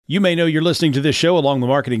You may know you're listening to this show along the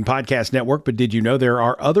Marketing Podcast Network, but did you know there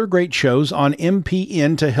are other great shows on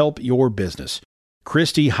MPN to help your business?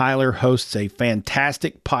 Christy Heiler hosts a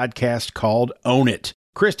fantastic podcast called Own It.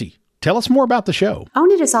 Christy, tell us more about the show.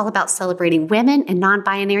 Own It is all about celebrating women and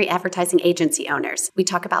non-binary advertising agency owners. We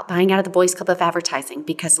talk about buying out of the Boys Club of Advertising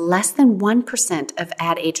because less than 1% of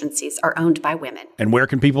ad agencies are owned by women. And where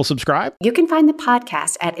can people subscribe? You can find the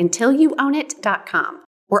podcast at untilyouownit.com.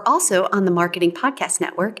 We're also on the Marketing Podcast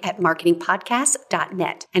Network at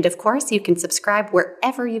marketingpodcast.net. And of course, you can subscribe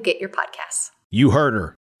wherever you get your podcasts. You heard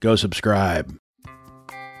her. Go subscribe.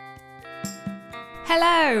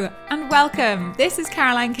 Hello and welcome. This is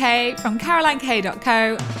Caroline Kay from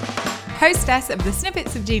carolinekay.co, hostess of the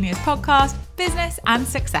Snippets of Genius podcast, business and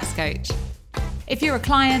success coach. If you're a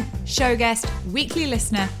client, show guest, weekly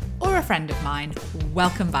listener, or a friend of mine,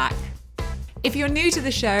 welcome back. If you're new to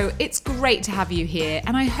the show, it's great to have you here,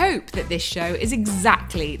 and I hope that this show is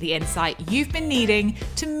exactly the insight you've been needing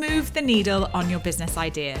to move the needle on your business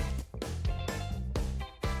idea.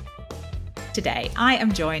 Today, I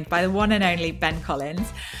am joined by the one and only Ben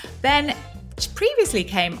Collins. Ben previously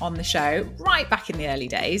came on the show right back in the early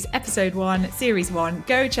days, episode 1, series 1.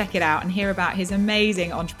 Go check it out and hear about his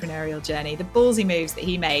amazing entrepreneurial journey, the ballsy moves that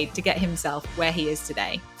he made to get himself where he is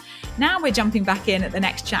today. Now we're jumping back in at the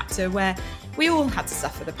next chapter where we all had to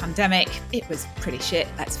suffer the pandemic. It was pretty shit,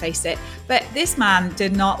 let's face it. But this man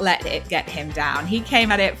did not let it get him down. He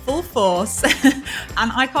came at it full force, and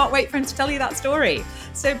I can't wait for him to tell you that story.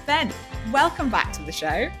 So Ben, welcome back to the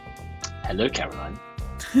show. Hello, Caroline.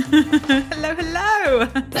 Hello.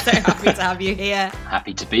 So happy to have you here.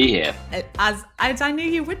 Happy to be here. As I knew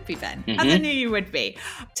you would be, Ben. As I knew you would be.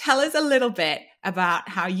 Tell us a little bit about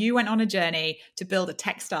how you went on a journey to build a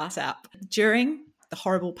tech startup during the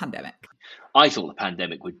horrible pandemic. I thought the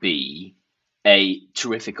pandemic would be a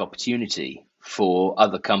terrific opportunity for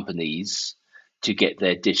other companies to get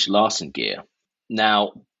their digital arson gear.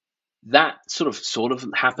 Now, that sort of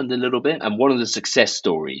happened a little bit. And one of the success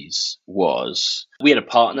stories was we had a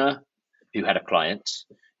partner who had a client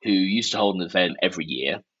who used to hold an event every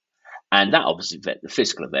year. And that obviously event, the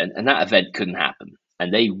physical event, and that event couldn't happen.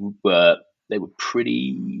 And they were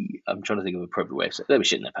pretty, I'm trying to think of an appropriate way of saying it, they were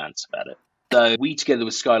shitting their pants about it. So we, together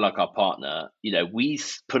with Skylark, our partner, we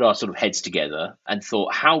put our sort of heads together and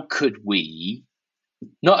thought, how could we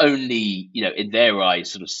not only, in their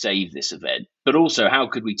eyes, sort of save this event, but also how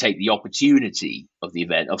could we take the opportunity of the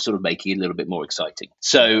event of sort of making it a little bit more exciting?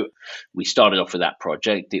 So we started off with that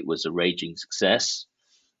project. It was a raging success,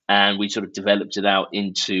 and we sort of developed it out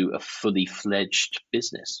into a fully fledged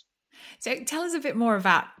business. So tell us a bit more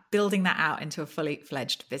about building that out into a fully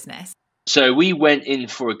fledged business. So we went in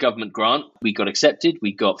for a government grant. We got accepted.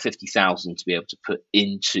 We got 50,000 to be able to put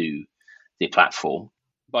into the platform.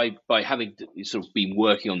 By having sort of been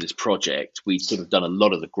working on this project, we'd sort of done a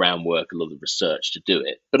lot of the groundwork, a lot of the research to do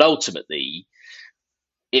it. But ultimately,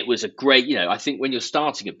 it was a great, I think when you're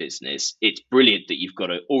starting a business, it's brilliant that you've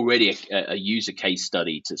got already a user case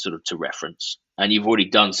study to reference, and you've already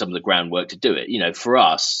done some of the groundwork to do it. For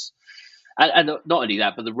us, and not only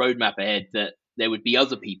that, but the roadmap ahead that there would be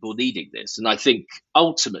other people needing this. And I think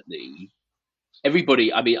ultimately,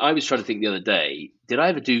 everybody, I was trying to think the other day, did I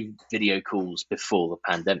ever do video calls before the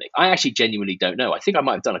pandemic? I actually genuinely don't know. I think I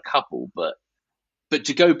might have done a couple, but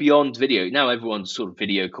to go beyond video, now everyone's sort of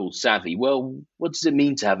video call savvy. Well, what does it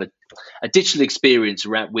mean to have a digital experience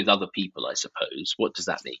around with other people, I suppose? What does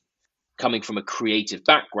that mean? Coming from a creative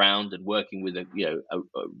background and working with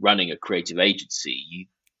running a creative agency,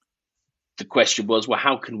 the question was, well,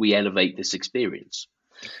 how can we elevate this experience?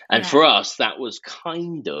 And for us, that was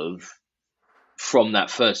kind of, from that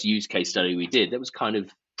first use case study we did, that was kind of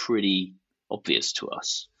pretty obvious to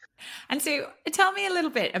us. And so tell me a little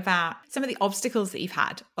bit about some of the obstacles that you've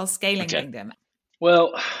had while scaling them.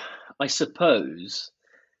 Well, I suppose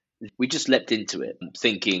we just leapt into it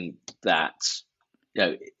thinking that,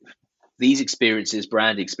 these experiences,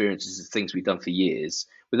 brand experiences, are things we've done for years.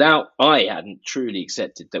 I hadn't truly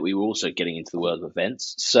accepted that we were also getting into the world of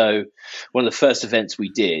events. So one of the first events we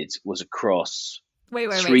did was across Wait.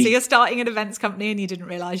 So you're starting an events company and you didn't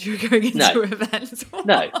realize you were going into events? No,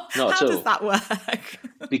 not at all. How does that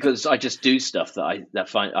work? Because I just do stuff that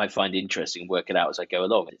I find interesting and work it out as I go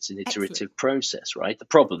along. It's an iterative process, right? The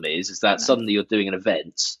problem is that suddenly you're doing an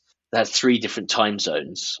event that has 3 different time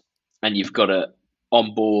zones, and you've got to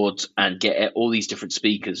onboard and get all these different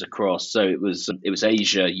speakers across. So it was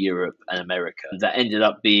Asia, Europe, and America. That ended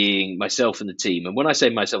up being myself and the team. And when I say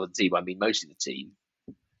myself and the team, I mean mostly the team,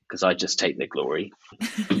 because I just take their glory.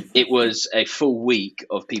 It was a full week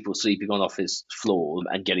of people sleeping on office floors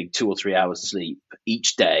and getting 2 or 3 hours sleep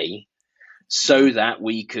each day so that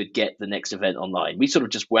we could get the next event online. We sort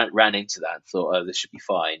of just ran into that and thought, oh, this should be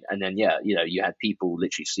fine. And then, you had people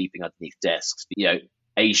literally sleeping underneath desks.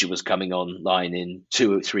 Asia was coming online in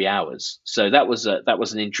 2 or 3 hours. So that was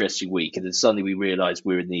an interesting week. And then suddenly we realized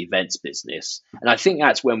we're in the events business. And I think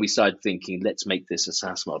that's when we started thinking, let's make this a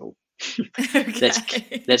SaaS model.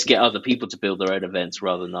 Okay. Let's get other people to build their own events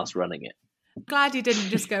rather than us running it. Glad you didn't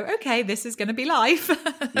just go, okay, this is going to be life.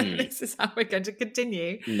 This is how we're going to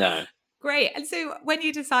continue. No. Great. And so when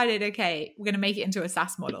you decided, okay, we're going to make it into a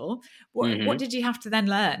SaaS model, what did you have to then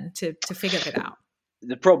learn to figure it out?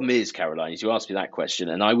 The problem is, Caroline, is you asked me that question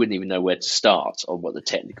and I wouldn't even know where to start on what the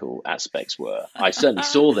technical aspects were. I certainly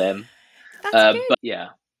saw them. That's good. But yeah.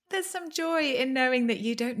 There's some joy in knowing that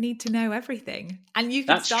you don't need to know everything. And you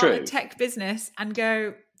can That's start true. a tech business and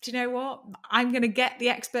go, do you know what? I'm going to get the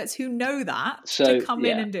experts who know that to come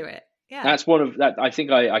in and do it. Yeah. That's one of that. I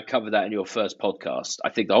think I covered that in your first podcast. I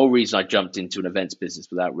think the whole reason I jumped into an events business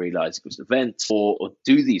without realizing it was an event or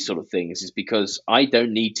do these sort of things is because I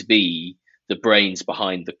don't need to be the brains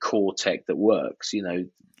behind the core tech that works.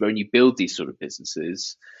 When you build these sort of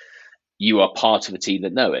businesses, you are part of a team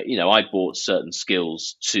that know it. I brought certain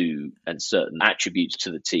skills and certain attributes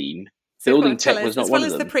to the team. So Building tech was not one of them.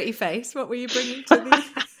 As well as the pretty face, what were you bringing to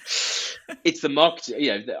the... It's the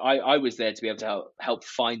market. I was there to be able to help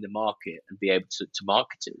find the market and be able to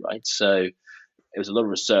market it, right? So it was a lot of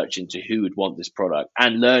research into who would want this product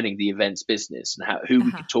and learning the events business and who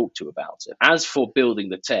we could talk to about it. As for building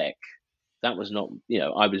the tech, that was not,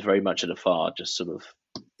 I was very much at afar, just sort of.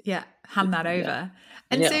 Yeah, hand that over. Yeah.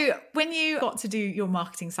 And so when you got to do your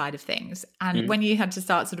marketing side of things and when you had to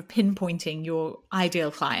start sort of pinpointing your ideal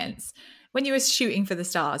clients, when you were shooting for the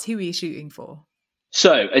stars, who were you shooting for?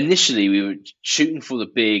 So initially we were shooting for the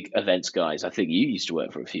big events guys. I think you used to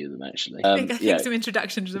work for a few of them actually. I think some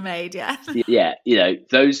introductions were made, yeah. Yeah,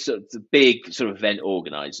 those the big sort of event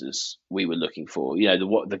organizers we were looking for.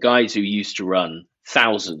 The guys who used to run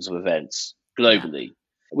thousands of events globally. Yeah.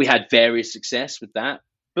 We had various success with that.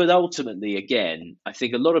 But ultimately, again, I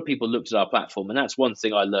think a lot of people looked at our platform, and that's one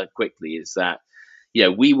thing I learned quickly is that,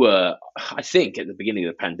 we were, I think at the beginning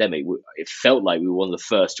of the pandemic, it felt like we were one of the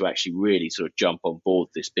first to actually really sort of jump on board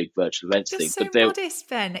this big virtual events thing. So modest,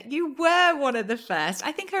 Ben. You were one of the first.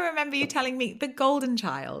 I think I remember you telling me the golden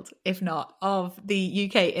child, if not, of the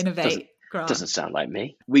UK Innovate grant. Doesn't sound like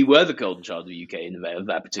me. We were the golden child of the UK Innovate of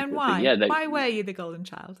that particular and why? thing. Yeah, why were you the golden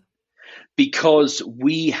child? Because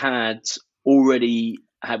we had already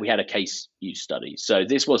we had a case use study. So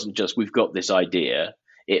this wasn't just we've got this idea.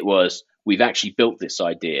 It was we've actually built this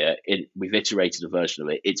idea. We've iterated a version of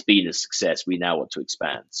it. It's been a success. We now want to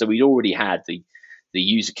expand. So we'd already had the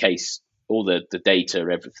user case, all the data,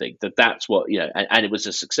 everything. That's what and it was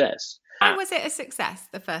a success. Why was it a success?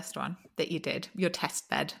 The first one that you did, your test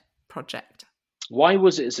bed project. Why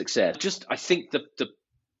was it a success? Just I think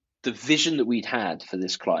the vision that we'd had for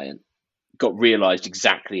this client got realized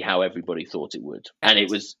exactly how everybody thought it would. And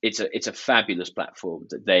it's a fabulous platform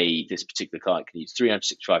that this particular client can use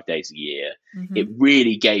 365 days a year. Mm-hmm. It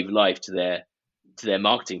really gave life to their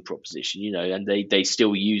marketing proposition, and they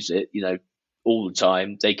still use it, all the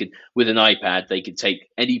time. They could, with an iPad, they could take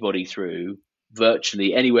anybody through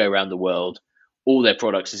virtually anywhere around the world, all their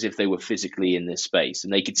products as if they were physically in this space,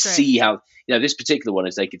 and they could see how this particular one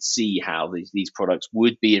is they could see how these products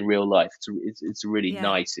would be in real life. It's a really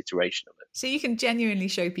nice iteration of it. So you can genuinely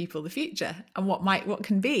show people the future and what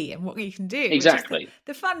can be and what you can do. Exactly,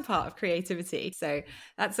 the fun part of creativity. So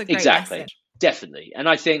that's a great lesson. Definitely. And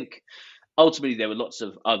I think ultimately there were lots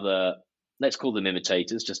of other, let's call them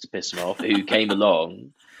imitators, just to piss them off, who came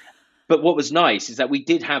along. But what was nice is that we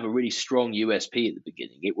did have a really strong USP at the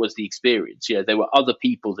beginning. It was the experience. There were other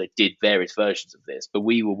people that did various versions of this, but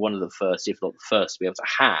we were one of the first, if not the first, to be able to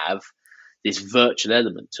have this virtual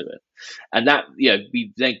element to it. And that,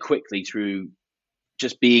 we then quickly, through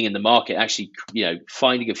just being in the market, actually,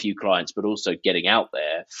 finding a few clients, but also getting out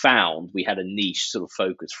there, found we had a niche sort of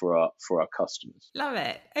focus for our customers. Love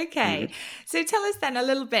it. Okay. Mm-hmm. So tell us then a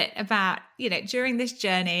little bit about, during this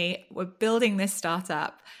journey, we're building this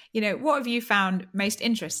startup, what have you found most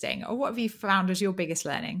interesting, or what have you found as your biggest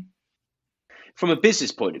learning? From a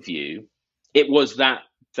business point of view, it was that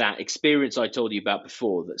experience I told you about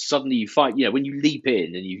before, that suddenly you find, when you leap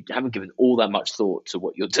in and you haven't given all that much thought to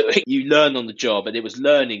what you're doing, you learn on the job. And it was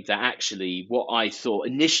learning that actually what I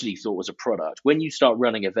initially thought was a product, when you start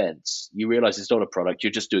running events, you realize it's not a product,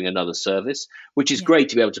 you're just doing another service, which is great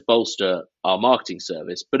to be able to bolster our marketing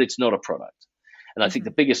service, but it's not a product. And I think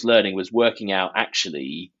the biggest learning was working out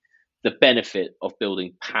actually the benefit of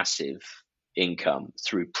building passive income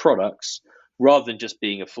through products rather than just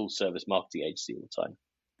being a full service marketing agency all the time.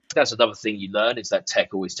 That's another thing you learn, is that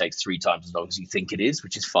tech always takes 3 times as long as you think it is,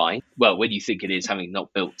 which is fine. Well, when you think it is, having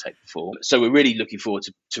not built tech before. So we're really looking forward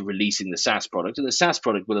to releasing the SaaS product. And the SaaS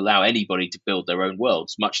product will allow anybody to build their own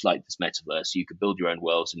worlds, much like this metaverse. You can build your own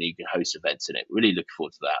worlds and you can host events in it. Really looking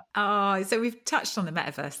forward to that. Oh, so we've touched on the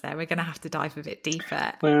metaverse there. We're going to have to dive a bit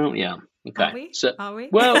deeper. Well, yeah. Okay. Are we?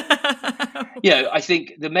 Well, I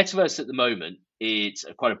think the metaverse at the moment, it's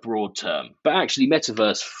quite a broad term, but actually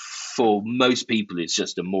metaverse for most people is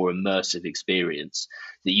just a more immersive experience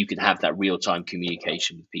that you can have that real-time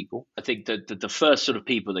communication with people. I think that the first sort of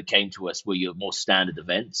people that came to us were your more standard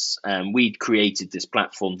events, and we'd created this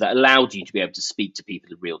platform that allowed you to be able to speak to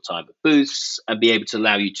people in real time at booths and be able to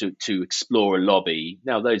allow you to explore a lobby.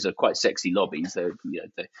 Now, those are quite sexy lobbies.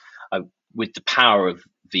 With the power of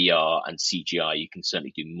VR and CGI, you can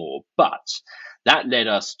certainly do more. But that led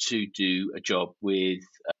us to do a job with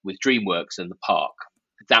DreamWorks and the park.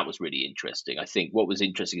 That was really interesting. I think what was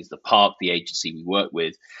interesting is the park, the agency we work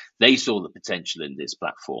with, they saw the potential in this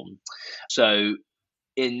platform. So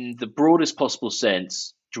in the broadest possible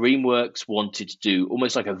sense, DreamWorks wanted to do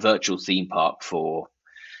almost like a virtual theme park for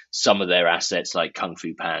some of their assets like Kung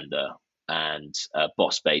Fu Panda and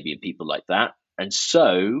Boss Baby and people like that. And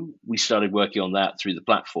so we started working on that through the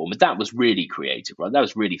platform. And that was really creative, right? That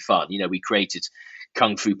was really fun. We created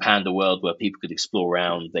Kung Fu Panda world where people could explore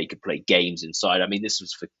around. They could play games inside. I mean, this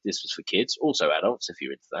was for kids, also adults if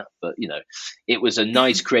you're into that. But, it was a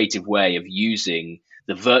nice creative way of using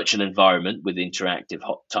the virtual environment with interactive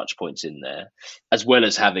hot touch points in there, as well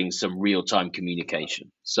as having some real-time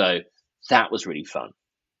communication. So that was really fun.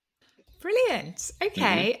 Brilliant.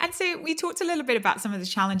 Okay. And so we talked a little bit about some of the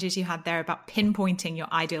challenges you had there about pinpointing your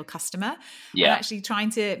ideal customer and actually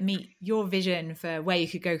trying to meet your vision for where you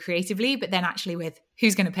could go creatively, but then actually with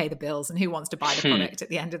who's going to pay the bills and who wants to buy the product at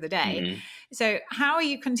the end of the day. So how are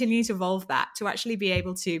you continuing to evolve that to actually be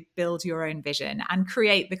able to build your own vision and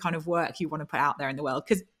create the kind of work you want to put out there in the world?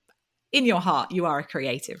 Because in your heart, you are a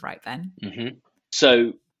creative, right, Ben?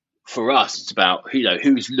 So for us, it's about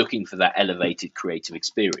who's looking for that elevated creative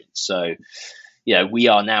experience. So, we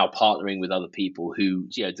are now partnering with other people who,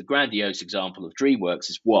 the grandiose example of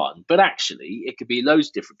DreamWorks is one, but actually it could be loads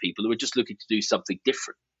of different people who are just looking to do something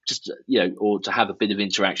different, just or to have a bit of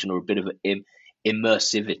interaction or a bit of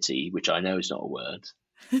immersivity, which I know is not a word.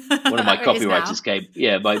 One of my copywriters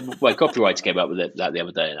my copywriter came up with that the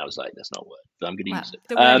other day, and I was like, that's not a word, but I'm going to use it.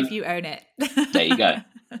 The word if you own it. There you go.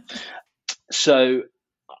 So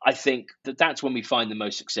I think that's when we find the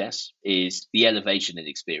most success, is the elevation in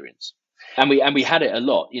experience. And we had it a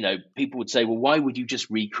lot. People would say, well, why would you just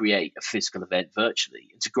recreate a physical event virtually?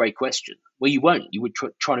 It's a great question. Well, you won't. You would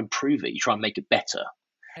try and improve it. You try and make it better.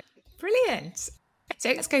 Brilliant. So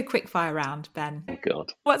let's go quick fire round, Ben. Oh,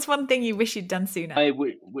 God. What's one thing you wish you'd done sooner? I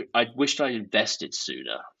wished I'd invested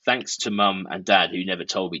sooner. Thanks to Mum and Dad, who never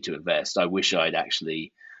told me to invest. I wish I'd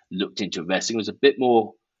actually looked into investing. It was a bit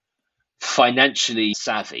more financially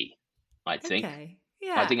savvy, I think. Okay.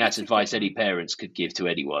 Yeah, I think that's advice any parents could give to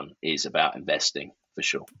anyone, is about investing, for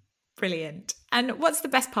sure. Brilliant. And what's the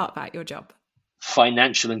best part about your job?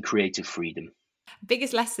 Financial and creative freedom.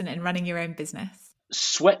 Biggest lesson in running your own business?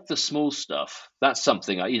 Sweat the small stuff. That's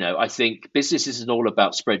something, I think business isn't all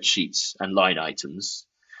about spreadsheets and line items.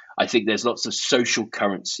 I think there's lots of social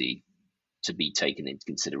currency to be taken into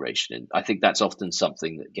consideration. And I think that's often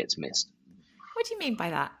something that gets missed. What do you mean by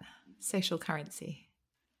that? Social currency.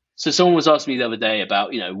 So someone was asking me the other day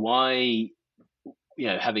about, why,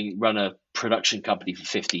 having run a production company for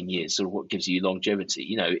 15 years, sort of what gives you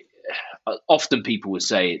longevity? Often people would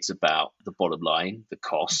say it's about the bottom line, the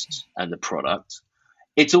cost and the product.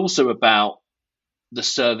 It's also about the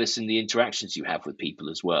service and the interactions you have with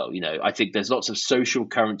people as well. I think there's lots of social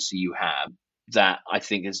currency you have that I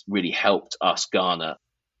think has really helped us garner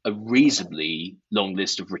a reasonably long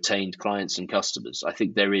list of retained clients and customers. I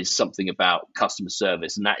think there is something about customer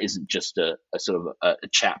service, and that isn't just a sort of a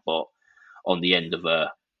chatbot on the end of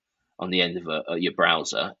your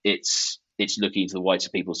browser. It's looking into the whites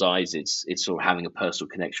of people's eyes. It's sort of having a personal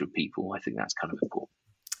connection with people. I think that's kind of important.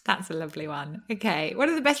 That's a lovely one. Okay, what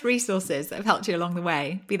are the best resources that have helped you along the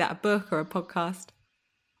way? Be that a book or a podcast?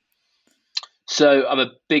 So I'm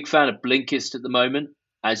a big fan of Blinkist at the moment.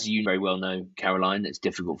 As you very well know, Caroline, it's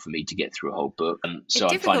difficult for me to get through a whole book. So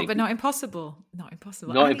it's difficult, but not impossible. Not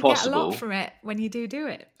impossible. Not I impossible. Get a lot from it when you do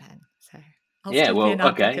it, Ben. So I'll still be an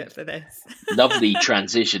advocate for this. Lovely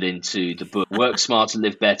transition into the book Work Smarter,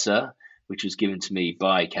 Live Better, which was given to me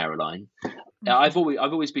by Caroline. Now, I've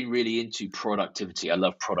always been really into productivity. I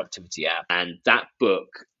love productivity apps, and that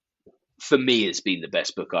book for me, it's been the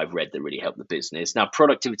best book I've read that really helped the business. Now,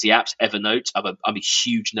 productivity apps, Evernote, I'm a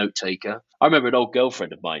huge note taker. I remember an old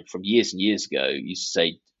girlfriend of mine from years and years ago used to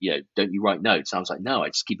say, don't you write notes? I was like, no, I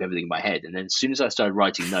just keep everything in my head. And then as soon as I started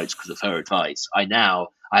writing notes because of her advice, I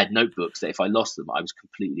had notebooks that if I lost them, I was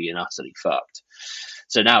completely and utterly fucked.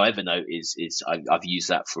 So now Evernote I've used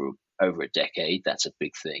that for over a decade. That's a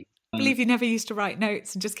big thing. I believe you never used to write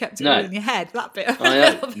notes and just kept it all in your head. That bit.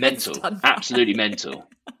 Mental, absolutely mental.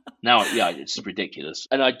 Now, it's ridiculous.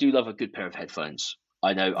 And I do love a good pair of headphones.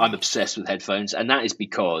 I know I'm obsessed with headphones, and that is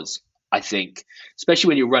because I think, especially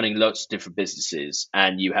when you're running lots of different businesses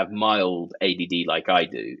and you have mild ADD like I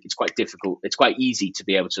do, it's quite difficult. It's quite easy to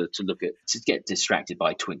be able to get distracted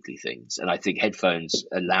by twinkly things. And I think headphones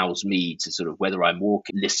allows me to sort of, whether I'm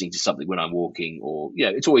walking, listening to something when I'm walking, or,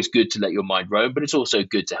 it's always good to let your mind roam, but it's also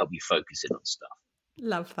good to help you focus in on stuff.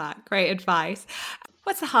 Love that. Great advice.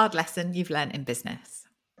 What's the hard lesson you've learned in business?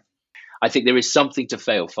 I think there is something to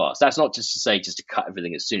fail fast. That's not just to say just to cut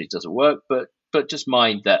everything as soon as it doesn't work, but just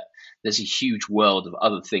mind that there's a huge world of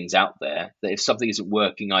other things out there that if something isn't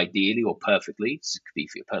working ideally or perfectly, this could be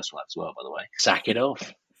for your personal life as well, by the way, sack it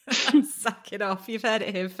off. Sack it off. You've heard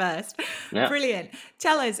it here first. Yeah. Brilliant.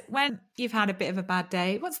 Tell us, when you've had a bit of a bad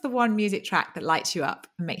day, what's the one music track that lights you up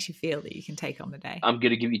and makes you feel that you can take on the day? I'm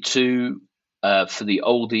going to give you two. For the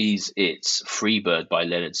oldies, it's Freebird by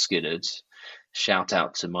Leonard Skinner. Shout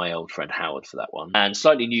out to my old friend Howard for that one. And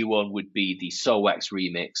slightly new one would be the Soulwax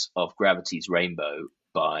remix of Gravity's Rainbow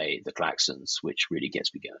by the Klaxons, which really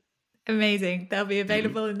gets me going. Amazing. They'll be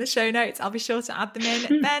available in the show notes. I'll be sure to add them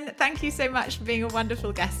in. Ben, thank you so much for being a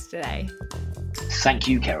wonderful guest today. Thank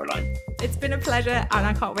you, Caroline. It's been a pleasure, and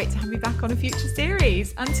I can't wait to have you back on a future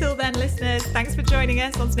series. Until then, listeners, thanks for joining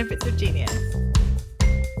us on Snippets of Genius.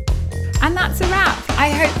 And that's a wrap.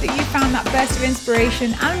 I hope that you found that burst of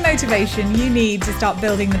inspiration and motivation you need to start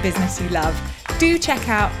building the business you love. Do check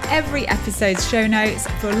out every episode's show notes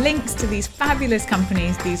for links to these fabulous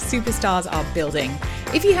companies these superstars are building.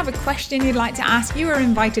 If you have a question you'd like to ask, you are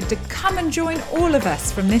invited to come and join all of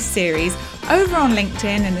us from this series over on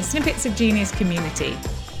LinkedIn in the Snippets of Genius community.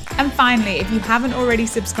 And finally, if you haven't already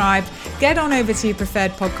subscribed, get on over to your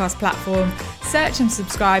preferred podcast platform, search and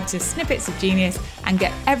subscribe to Snippets of Genius, and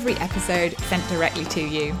get every episode sent directly to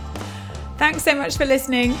you. Thanks so much for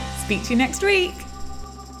listening. Speak to you next week.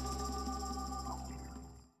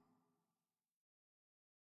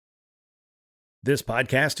 This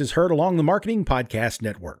podcast is heard along the Marketing Podcast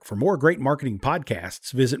Network. For more great marketing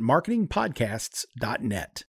podcasts, visit marketingpodcasts.net.